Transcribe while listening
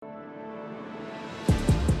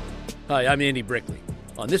Hi, I'm Andy Brickley.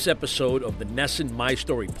 On this episode of the NESN My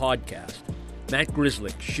Story podcast, Matt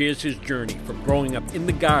Grzelcyk shares his journey from growing up in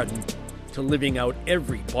the Garden to living out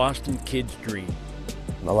every Boston kid's dream.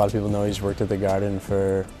 A lot of people know he's worked at the Garden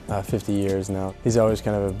for 50 years now. He's always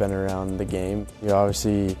kind of been around the game. You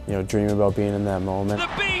obviously, dream about being in that moment. The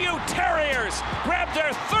BU Terriers grab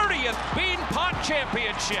their 30th Bean Pot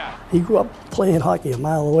Championship. He grew up playing hockey a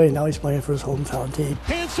mile away. Now he's playing for his hometown team.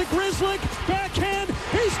 Hands to Grzelcyk, backhand,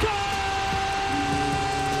 he scores!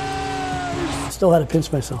 I still had to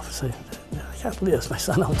pinch myself and say, I can't believe that's my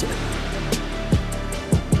son out there.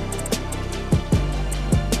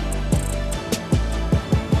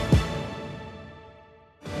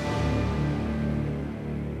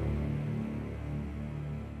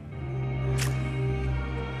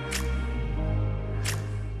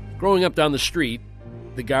 Growing up down the street,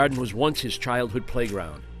 the Garden was once his childhood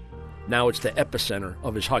playground. Now it's the epicenter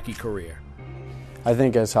of his hockey career. I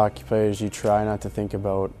think as hockey players, you try not to think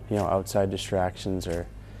about, outside distractions or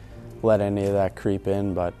let any of that creep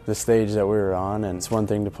in, but the stage that we were on, and it's one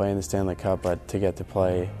thing to play in the Stanley Cup, but to get to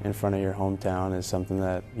play in front of your hometown is something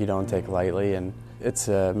that you don't take lightly, and it's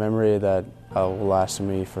a memory that will last with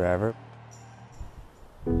me forever.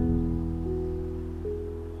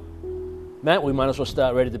 Matt, we might as well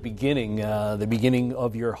start right at the beginning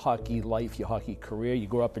of your hockey life, your hockey career. You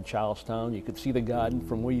grew up in Charlestown. You could see the Garden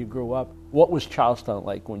from where you grew up. What was Charlestown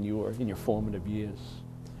like when you were in your formative years?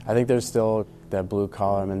 I think there's still that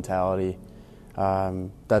blue-collar mentality.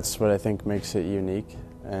 That's what I think makes it unique,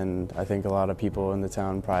 and I think a lot of people in the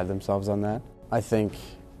town pride themselves on that. I think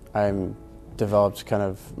I'm developed kind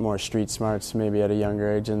of more street smarts maybe at a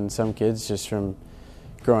younger age than some kids just from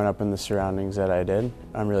growing up in the surroundings that I did.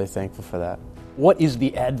 I'm really thankful for that. What is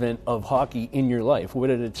the advent of hockey in your life? Where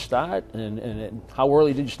did it start, and how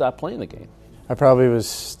early did you start playing the game? I probably was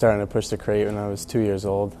starting to push the crate when I was 2 years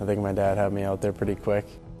old. I think my dad had me out there pretty quick.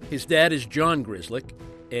 His dad is John Grzelcyk,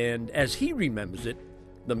 and as he remembers it,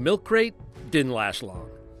 the milk crate didn't last long.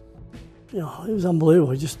 It was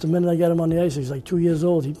unbelievable. Just the minute I got him on the ice, he was like 2 years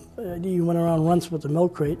old. He went around once with the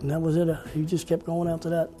milk crate, and that was it. He just kept going after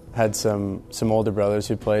that. Had some older brothers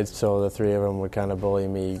who played, so the three of them would kind of bully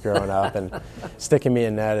me growing up and sticking me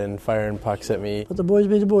in net and firing pucks at me. But the boys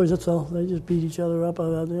beat the boys, that's all. They just beat each other up.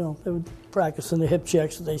 They would practice in the hip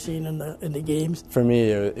checks that they seen in the games. For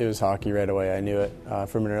me, it was hockey right away. I knew it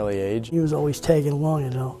from an early age. He was always tagging along,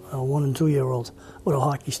 1 and 2 year olds with a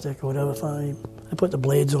hockey stick or whatever. I put the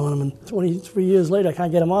blades on him, and 23 years later, I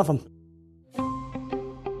can't get him off him.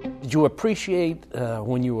 Did you appreciate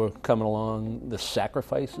when you were coming along the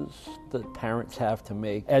sacrifices that parents have to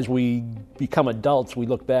make? As we become adults, we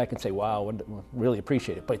look back and say, wow, I really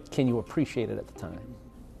appreciate it. But can you appreciate it at the time?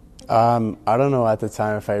 I don't know at the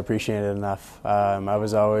time if I appreciated it enough. I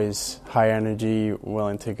was always high energy,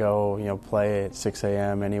 willing to go, play at 6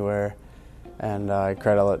 a.m. anywhere. And I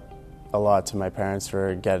credit a lot to my parents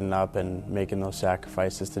for getting up and making those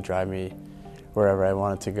sacrifices to drive me wherever I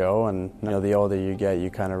wanted to go. And the older you get, you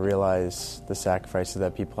kind of realize the sacrifices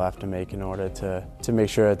that people have to make in order to make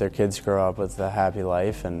sure that their kids grow up with a happy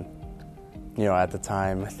life. And at the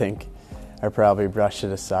time, I think I probably brushed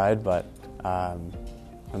it aside, but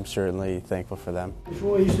I'm certainly thankful for them.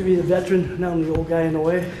 Before I used to be the veteran, now I'm the old guy in the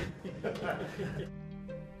way.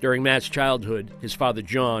 During Matt's childhood, his father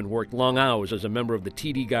John worked long hours as a member of the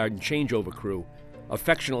TD Garden changeover crew,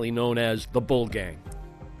 affectionately known as the Bull Gang.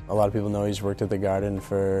 A lot of people know he's worked at the Garden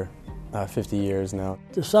for 50 years now.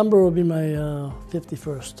 December will be my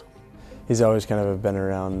 51st. He's always kind of been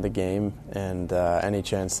around the game, and any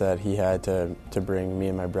chance that he had to bring me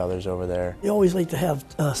and my brothers over there. He always liked to have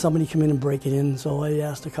somebody come in and break it in, so I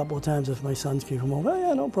asked a couple of times if my sons could come over. Oh,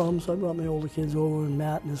 yeah, no problem. So I brought my older kids over, and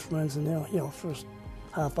Matt and his friends, and first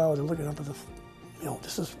half hour they're looking up at the,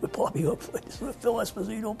 this is where Bobby Orr played, this is where Phil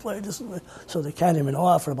Esposito played, this is where... So they kind of in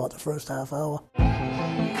awe for about the first half hour.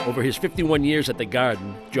 Over his 51 years at the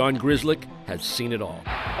Garden, John Grzelcyk has seen it all.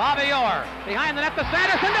 Bobby Orr behind the net to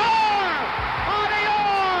Sanderson. Orr! Bobby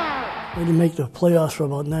Orr! They didn't make the playoffs for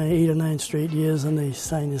about 8 or 9 straight years, and they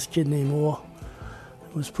signed this kid named Orr.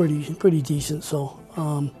 It was pretty decent. So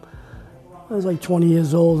I was like 20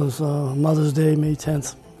 years old. It was Mother's Day, May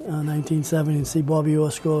 10th, 1970, and see Bobby Orr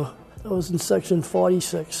score. I was in section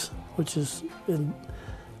 46, which is,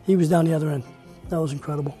 he was down the other end. That was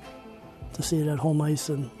incredible to see it at home ice,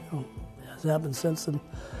 and it has happened since. And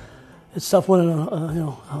it's tough winning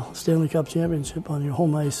a Stanley Cup championship on your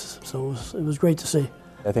home ice, so it was great to see.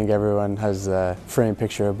 I think everyone has a framed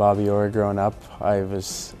picture of Bobby Orr growing up. I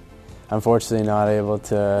was unfortunately not able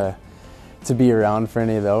to be around for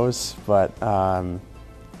any of those, but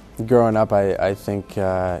Growing up, I think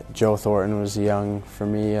Joe Thornton was young for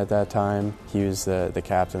me at that time. He was the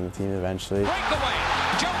captain of the team eventually. Breakaway.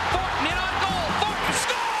 Joe Thornton in on goal. Thornton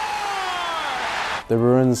scores! The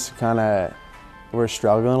Bruins kind of were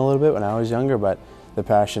struggling a little bit when I was younger, but the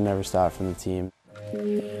passion never stopped from the team.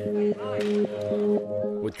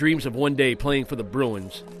 With dreams of one day playing for the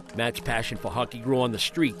Bruins, Matt's passion for hockey grew on the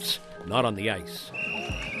streets, not on the ice.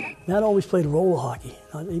 Matt always played roller hockey.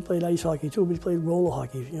 He played ice hockey too, but he played roller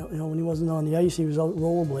hockey. You know, when he wasn't on the ice, he was out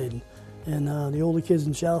rollerblading. And the older kids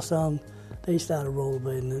in Charlestown, they started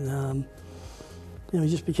rollerblading. And he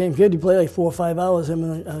just became good. He played like 4 or 5 hours. Him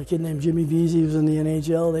and a kid named Jimmy Veazey was in the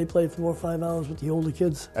NHL. They played 4 or 5 hours with the older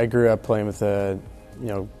kids. I grew up playing with a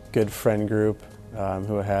good friend group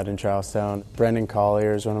who I had in Charlestown. Brendan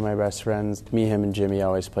Collier is one of my best friends. Me, him, and Jimmy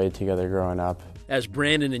always played together growing up. As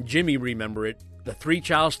Brandon and Jimmy remember it, the 3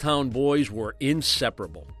 Charlestown boys were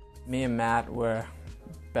inseparable. Me and Matt were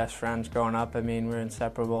best friends growing up. I mean, we're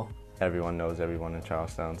inseparable. Everyone knows everyone in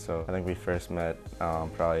Charlestown, so I think we first met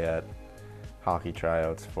probably at hockey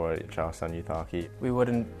tryouts for Charlestown Youth Hockey. We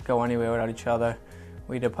wouldn't go anywhere without each other.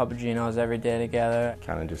 We did Papagenos every day together.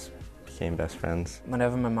 Kind of just became best friends.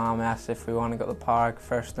 Whenever my mom asked if we wanted to go to the park,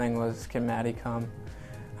 first thing was, can Maddie come?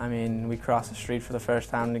 I mean, we crossed the street for the first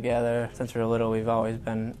time together. Since we were little, we've always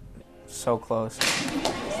been so close.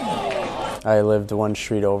 I lived one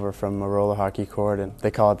street over from a roller hockey court, and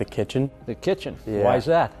they call it the Kitchen. The Kitchen? Yeah. Why is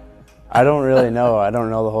that? I don't really know. I don't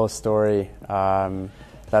know the whole story.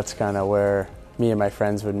 That's kind of where me and my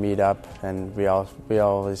friends would meet up, and we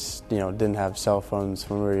always didn't have cell phones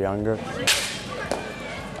when we were younger.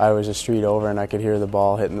 I was a street over, and I could hear the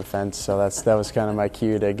ball hitting the fence, so that was kind of my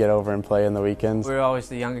cue to get over and play in the weekends. We were always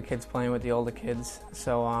the younger kids playing with the older kids,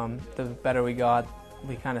 so the better we got,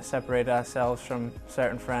 we kind of separated ourselves from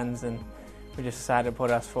certain friends, and we just decided to put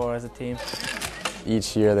us 4 as a team.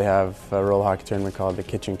 Each year they have a roller hockey tournament called the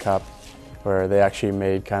Kitchen Cup, where they actually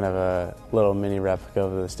made kind of a little mini replica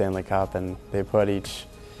of the Stanley Cup, and they put each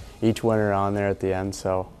winner on there at the end.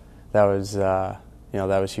 So that was that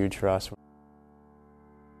was huge for us.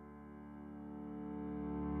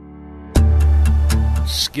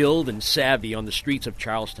 Skilled and savvy on the streets of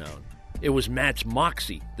Charlestown, it was Matt's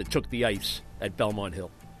moxie that took the ice at Belmont Hill.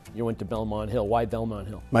 You went to Belmont Hill. Why Belmont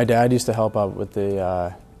Hill? My dad used to help out with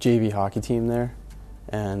the JV hockey team there,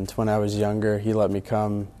 and when I was younger, he let me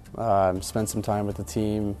come spend some time with the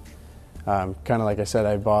team. Kind of like I said,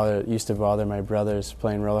 I used to bother my brothers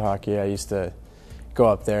playing roller hockey. I used to go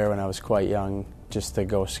up there when I was quite young just to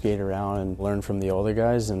go skate around and learn from the older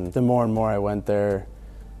guys. And the more and more I went there,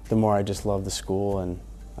 the more I just loved the school, and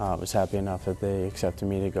was happy enough that they accepted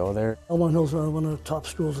me to go there. Belmont Hill's one of the top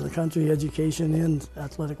schools in the country, education and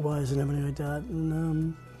athletic-wise and everything like that.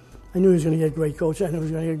 And I knew he was going to get a great coach. I knew he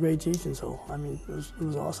was going to get great teaching, so, I mean, it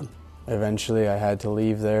was awesome. Eventually, I had to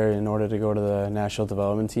leave there in order to go to the National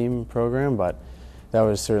Development Team program, but that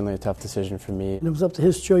was certainly a tough decision for me. And it was up to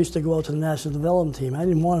his choice to go out to the National Development Team. I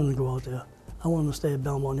didn't want him to go out there. I wanted him to stay at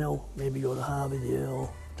Belmont Hill, maybe go to Harvard,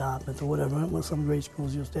 Yale, Dartmouth, or whatever. I went some great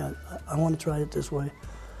schools just there. I want to try it this way.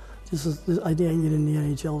 This idea I can get in the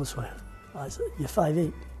NHL this way. I said, you're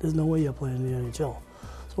 5'8". There's no way you're playing in the NHL.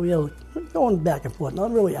 So we had going back and forth,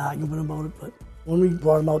 not really arguing about it, but when we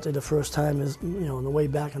brought him out there the first time, on the way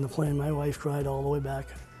back on the plane, my wife cried all the way back.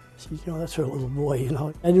 She, that's her little boy,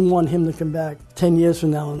 I didn't want him to come back 10 years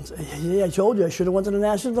from now and say, hey, I told you I should have went to the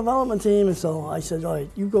National Development Team. And so I said, all right,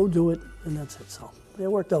 you go do it, and that's it. So it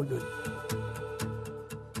worked out good.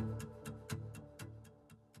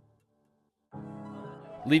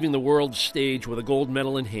 Leaving the world stage with a gold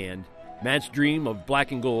medal in hand, Matt's dream of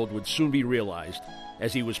black and gold would soon be realized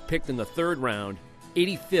as he was picked in the 3rd round,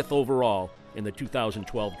 85th overall in the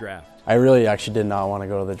 2012 draft. I really actually did not want to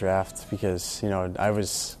go to the draft because, I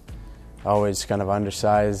was always kind of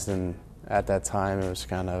undersized, and at that time it was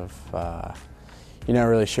kind of, you're not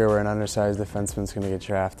really sure where an undersized defenseman's going to get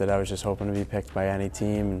drafted. I was just hoping to be picked by any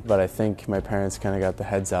team, but I think my parents kind of got the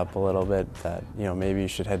heads up a little bit that, maybe you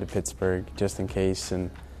should head to Pittsburgh just in case,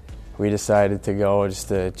 and we decided to go just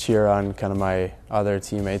to cheer on kind of my other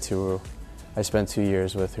teammates who I spent 2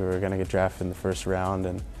 years with who were going to get drafted in the 1st round,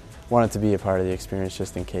 and wanted to be a part of the experience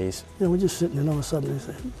just in case. We're just sitting there, and all of a sudden, they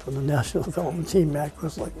say, from the National Development Team, Mac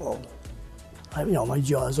was like, whoa. My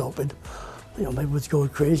jaw's opened. My was going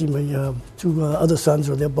crazy. My 2 other sons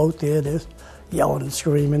they're both there. They're yelling and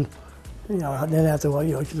screaming. And then after a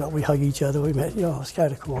while, we hug each other. We met. It was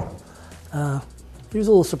kind of cool. He was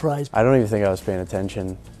a little surprised. I don't even think I was paying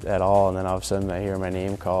attention at all, and then all of a sudden I hear my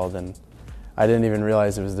name called, and I didn't even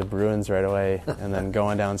realize it was the Bruins right away. And then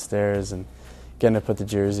going downstairs and getting to put the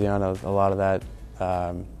jersey on, a lot of that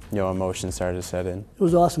emotions started to set in. It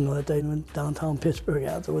was awesome though that day when downtown Pittsburgh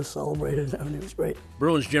afterwards celebrated. I mean, it was great.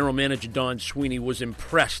 Bruins general manager Don Sweeney was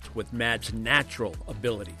impressed with Matt's natural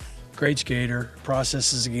abilities. Great skater,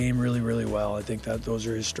 processes the game really, really well. I think that those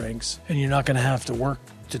are his strengths. And you're not going to have to work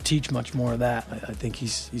to teach much more of that. I think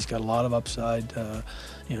he's got a lot of upside.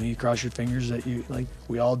 You cross your fingers that you, like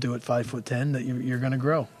we all do at 5'10", that you're going to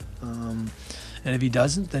grow. And if he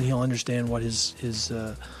doesn't, then he'll understand what his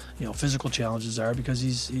physical challenges are, because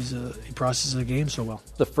he processes the game so well.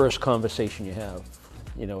 The first conversation you have,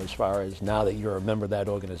 as far as now that you're a member of that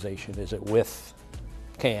organization, is it with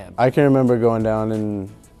Cam? I can remember going down and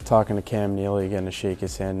talking to Cam Neely, getting to shake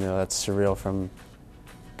his hand. That's surreal from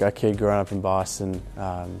a kid growing up in Boston.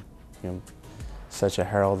 Such a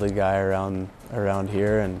heralded guy around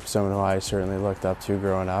here, and someone who I certainly looked up to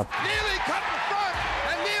growing up. Neely cut in front,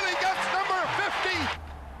 and Neely gets number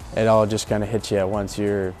 50. It all just kind of hits you once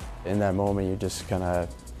you're in that moment. You're just kind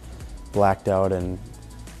of blacked out and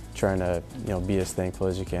trying to be as thankful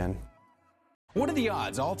as you can. What are the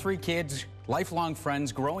odds? All three kids, lifelong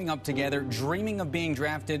friends, growing up together, dreaming of being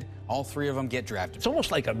drafted. All three of them get drafted. It's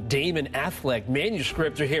almost like a Damon Affleck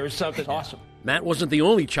manuscript or here or something. Awesome. Matt wasn't the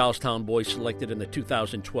only Charlestown boy selected in the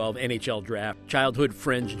 2012 NHL draft. Childhood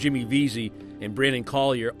friends Jimmy Vesey and Brandon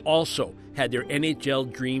Collier also had their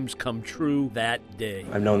NHL dreams come true that day.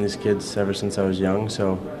 I've known these kids ever since I was young,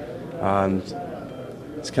 so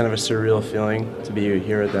it's kind of a surreal feeling to be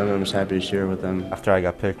here with them. I'm just happy to share with them. After I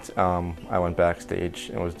got picked, I went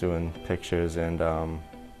backstage and was doing pictures and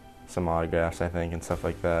some autographs, I think, and stuff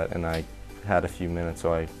like that. And I had a few minutes,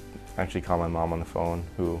 so I actually called my mom on the phone,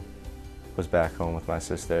 who was back home with my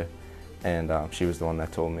sister, and she was the one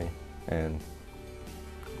that told me. And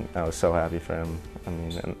I was so happy for him. I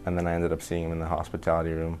mean, and then I ended up seeing him in the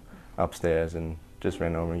hospitality room upstairs and just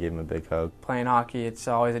ran over and gave him a big hug. Playing hockey, it's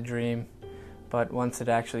always a dream, but once it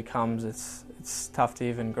actually comes, it's tough to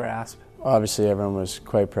even grasp. Obviously, everyone was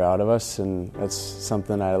quite proud of us, and that's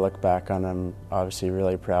something I look back on I'm obviously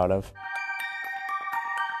really proud of.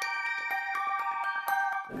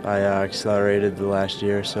 I accelerated the last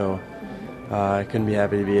year, so I couldn't be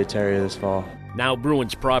happy to be a Terrier this fall. Now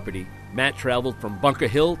Bruins property, Matt traveled from Bunker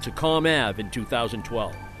Hill to Calm Ave in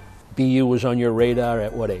 2012. BU was on your radar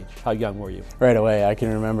at what age? How young were you? Right away. I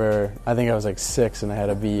can remember, I think I was like 6 and I had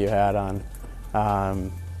a BU hat on.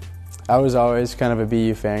 I was always kind of a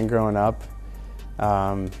BU fan growing up.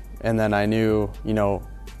 And then I knew,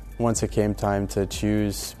 once it came time to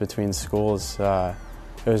choose between schools,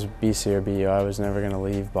 it was BC or BU. I was never going to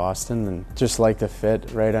leave Boston, and just like the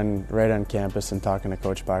fit right on campus, and talking to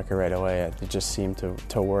Coach Barker right away, it just seemed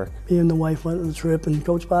to work. Me and the wife went on the trip, and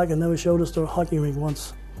Coach Barker never showed us the hockey rink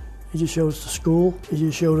once. He just showed us the school. He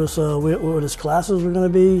just showed us what his classes were going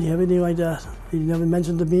to be, everything like that. He never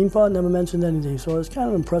mentioned the bean pot, never mentioned anything. So I was kind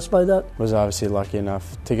of impressed by that. Was obviously lucky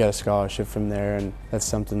enough to get a scholarship from there, and that's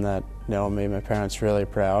something that made my parents really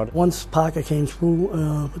proud. Once Parker came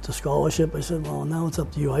through with the scholarship, I said, well, now it's up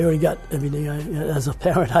to you. I already got everything as a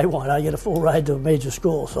parent I want. I get a full ride to a major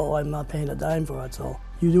school, so I'm not paying a dime for it. So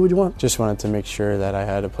you do what you want. Just wanted to make sure that I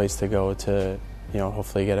had a place to go to,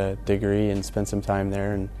 hopefully get a degree and spend some time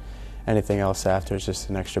there, and anything else after is just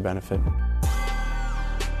an extra benefit.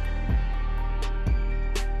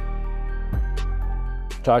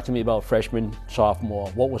 Talk to me about freshman, sophomore.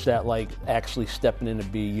 What was that like, actually stepping into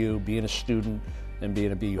BU, being a student, and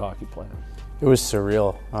being a BU hockey player? It was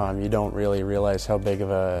surreal. You don't really realize how big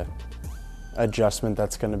of a adjustment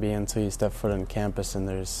that's going to be until you step foot on campus, and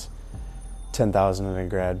there's 10,000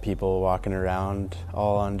 undergrad people walking around,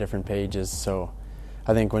 all on different pages. So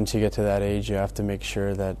I think once you get to that age, you have to make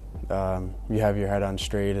sure that you have your head on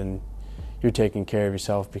straight and you're taking care of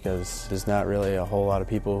yourself, because there's not really a whole lot of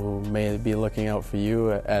people who may be looking out for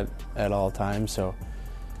you at all times. So,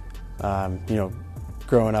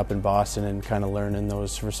 growing up in Boston and kind of learning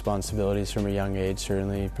those responsibilities from a young age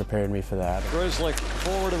certainly prepared me for that. Grzelcyk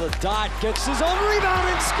forward to the dot, gets his own rebound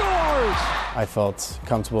and scores! I felt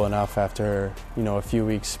comfortable enough after, a few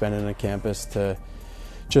weeks spending on campus to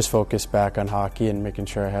just focus back on hockey and making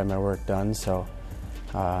sure I had my work done. So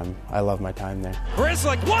I love my time there.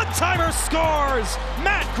 Grzelcyk, one-timer scores!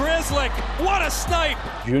 Matt Grzelcyk, what a snipe!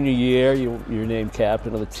 Junior year, you're named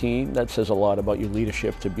captain of the team. That says a lot about your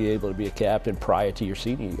leadership to be able to be a captain prior to your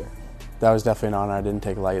senior year. That was definitely an honor I didn't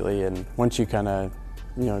take lightly, and once you kind of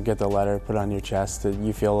get the letter put on your chest,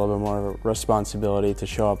 you feel a little bit more of a responsibility to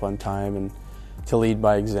show up on time and to lead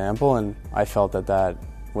by example, and I felt that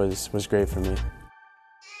was great for me.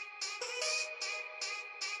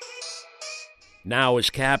 Now as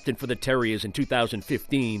captain for the Terriers in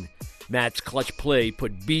 2015, Matt's clutch play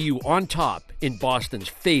put BU on top in Boston's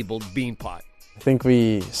fabled Beanpot. I think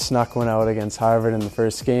we snuck one out against Harvard in the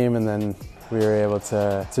first game, and then we were able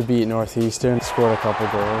to beat Northeastern, scored a couple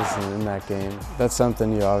goals in that game. That's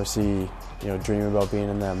something you obviously dream about, being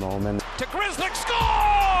in that moment. To Grzelcyk, score!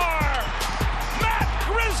 Matt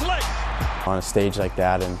Grzelcyk! On a stage like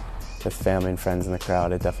that and with family and friends in the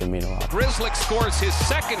crowd, it definitely means a lot. Grzelcyk scores his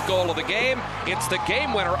second goal of the game. It's the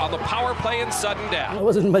game winner on the power play in sudden death. I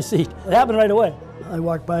wasn't in my seat. It happened right away. I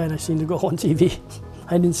walked by and I seen the goal on TV.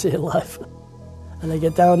 I didn't see it live. And I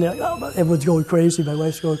get down there, everyone's going crazy. My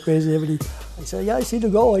wife's going crazy. I said, yeah, I see the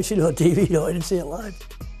goal. I see it on TV. I didn't see it live.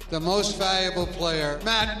 The most valuable player,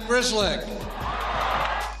 Matt Grzelcyk.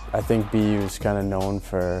 I think BU's kind of known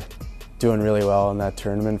for doing really well in that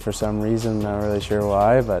tournament for some reason. Not really sure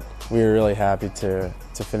why, but we were really happy to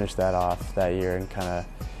finish that off that year and kind of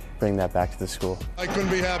bring that back to the school. I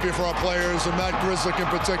couldn't be happier for our players, and Matt Grzelcyk in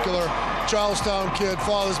particular. Charlestown kid,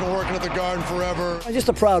 father's been working at the Garden forever. It's just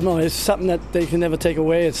a proud moment. It's something that they can never take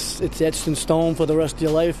away. It's etched in stone for the rest of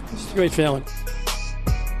your life. It's a great feeling.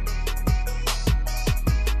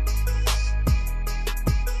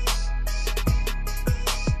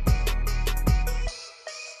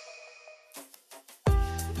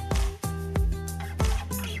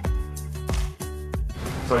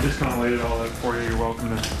 So I just kind of laid it all out for you. You're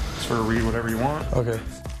welcome to sort of read whatever you want. Okay.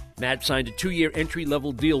 Matt signed a 2-year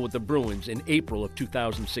entry-level deal with the Bruins in April of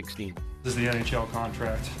 2016. This is the NHL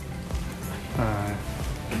contract.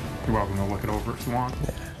 You're welcome to look it over if you want.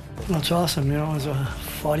 That's awesome. It was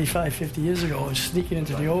 45, 50 years ago. I was sneaking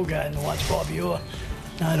into the old guy and watch Bobby Orr.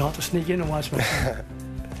 Now I don't have to sneak in and watch my son.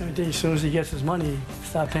 Every day, as soon as he gets his money, he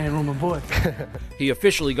start paying room and board. He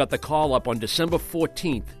officially got the call up on December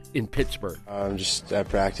 14th in Pittsburgh. I'm just at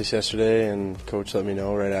practice yesterday, and coach let me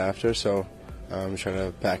know right after, so I'm trying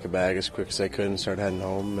to pack a bag as quick as I could and start heading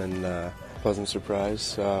home, and pleasant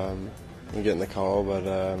surprise. I'm getting the call, but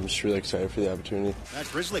I'm just really excited for the opportunity. Matt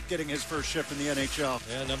Grzelcyk getting his first shift in the NHL.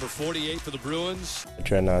 Yeah, number 48 for the Bruins. I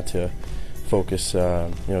try not to focus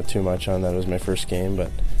too much on that. It was my first game,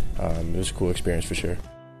 but it was a cool experience for sure.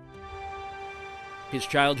 His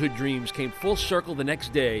childhood dreams came full circle the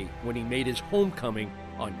next day when he made his homecoming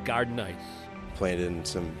on Garden Ice. Played in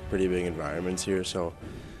some pretty big environments here, so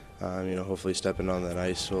hopefully stepping on that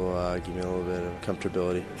ice will give me a little bit of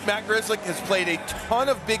comfortability. Matt Grzelcyk has played a ton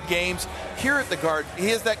of big games here at the Garden. He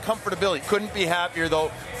has that comfortability. Couldn't be happier,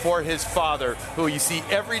 though, for his father, who you see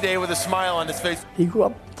every day with a smile on his face. He grew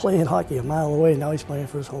up playing hockey a mile away. Now he's playing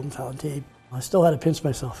for his hometown team. I still had to pinch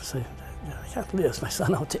myself and say, I can't believe it's my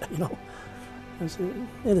son out there,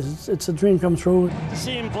 It's a dream come true. To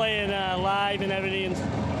see him playing live and everything,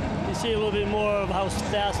 you see a little bit more of how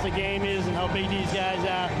fast the game is and how big these guys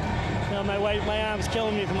are. My arm's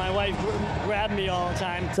killing me for my wife grabbing me all the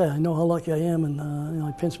time. I know how lucky I am, and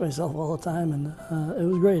I pinch myself all the time, and it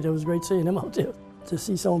was great. It was great seeing him out there. To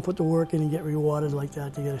see someone put the work in and get rewarded like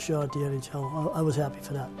that, to get a shot at the NHL, I was happy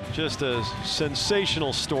for that. Just a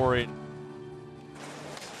sensational story.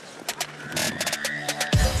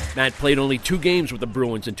 Matt played only 2 games with the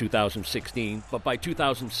Bruins in 2016, but by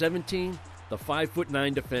 2017, the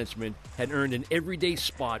 5'9" defenseman had earned an everyday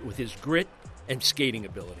spot with his grit and skating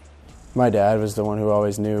ability. My dad was the one who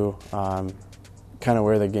always knew kind of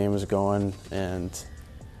where the game was going, and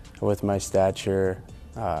with my stature,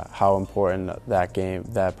 how important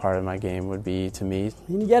that part of my game would be to me.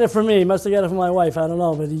 He didn't get it from me. He must have got it from my wife. I don't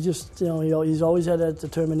know, but he just, he's always had that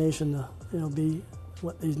determination to, be.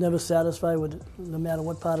 He's never satisfied with it, no matter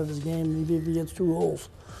what part of his game. Even if he gets 2 goals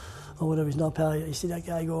or whatever, he's not proud. You see that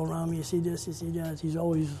guy go around me, you see this, you see that. He's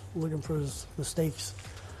always looking for his mistakes.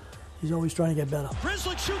 He's always trying to get better.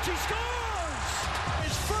 Grzelcyk shoots, he scores!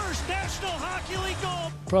 His first National Hockey League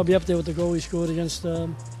goal. Probably up there with the goal he scored against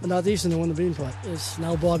Northeastern to win the Beanpot. It's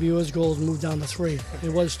now Bobby Orr's goals moved down to 3.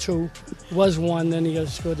 It was 2. It was 1, then he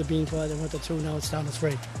scored the Beanpot, then went to 2, now it's down to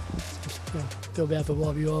 3. Feel bad for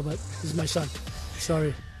Bobby Orr, but he's my son.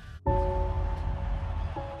 Sorry.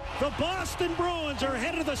 The Boston Bruins are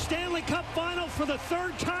headed to the Stanley Cup Final for the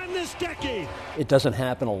 3rd time this decade. It doesn't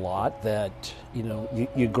happen a lot that,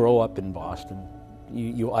 you grow up in Boston.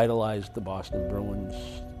 You idolize the Boston Bruins.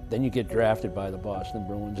 Then you get drafted by the Boston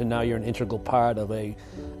Bruins, and now you're an integral part of an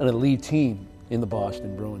elite team in the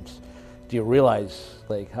Boston Bruins. Do you realize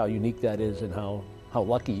how unique that is and how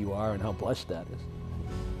lucky you are and how blessed that is?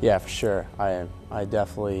 Yeah, for sure. I am. I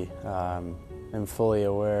definitely am fully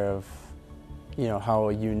aware of how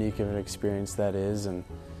unique of an experience that is, and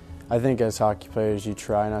I think as hockey players you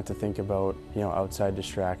try not to think about outside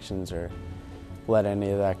distractions or let any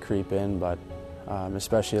of that creep in, but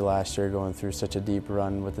especially last year going through such a deep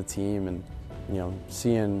run with the team and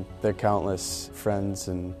seeing the countless friends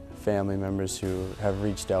and family members who have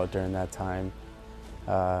reached out during that time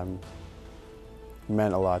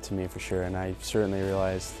meant a lot to me for sure, and I certainly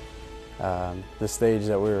realized the stage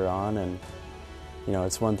that we were on, and you know,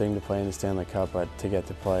 it's one thing to play in the Stanley Cup, but to get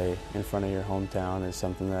to play in front of your hometown is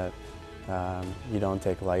something that you don't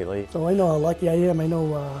take lightly. So I know how lucky I am. I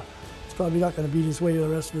know it's probably not going to be this way the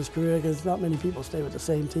rest of his career, because not many people stay with the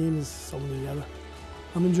same team as so many other.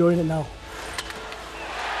 I'm enjoying it now.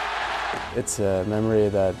 It's a memory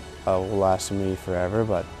that will last with me forever,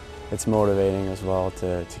 but it's motivating as well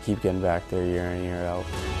to keep getting back there year in, year out.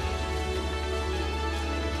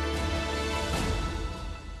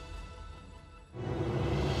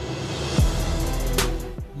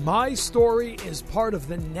 My Story is part of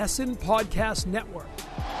the NESN Podcast Network.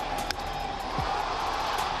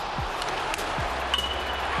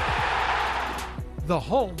 The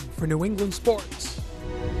home for New England sports.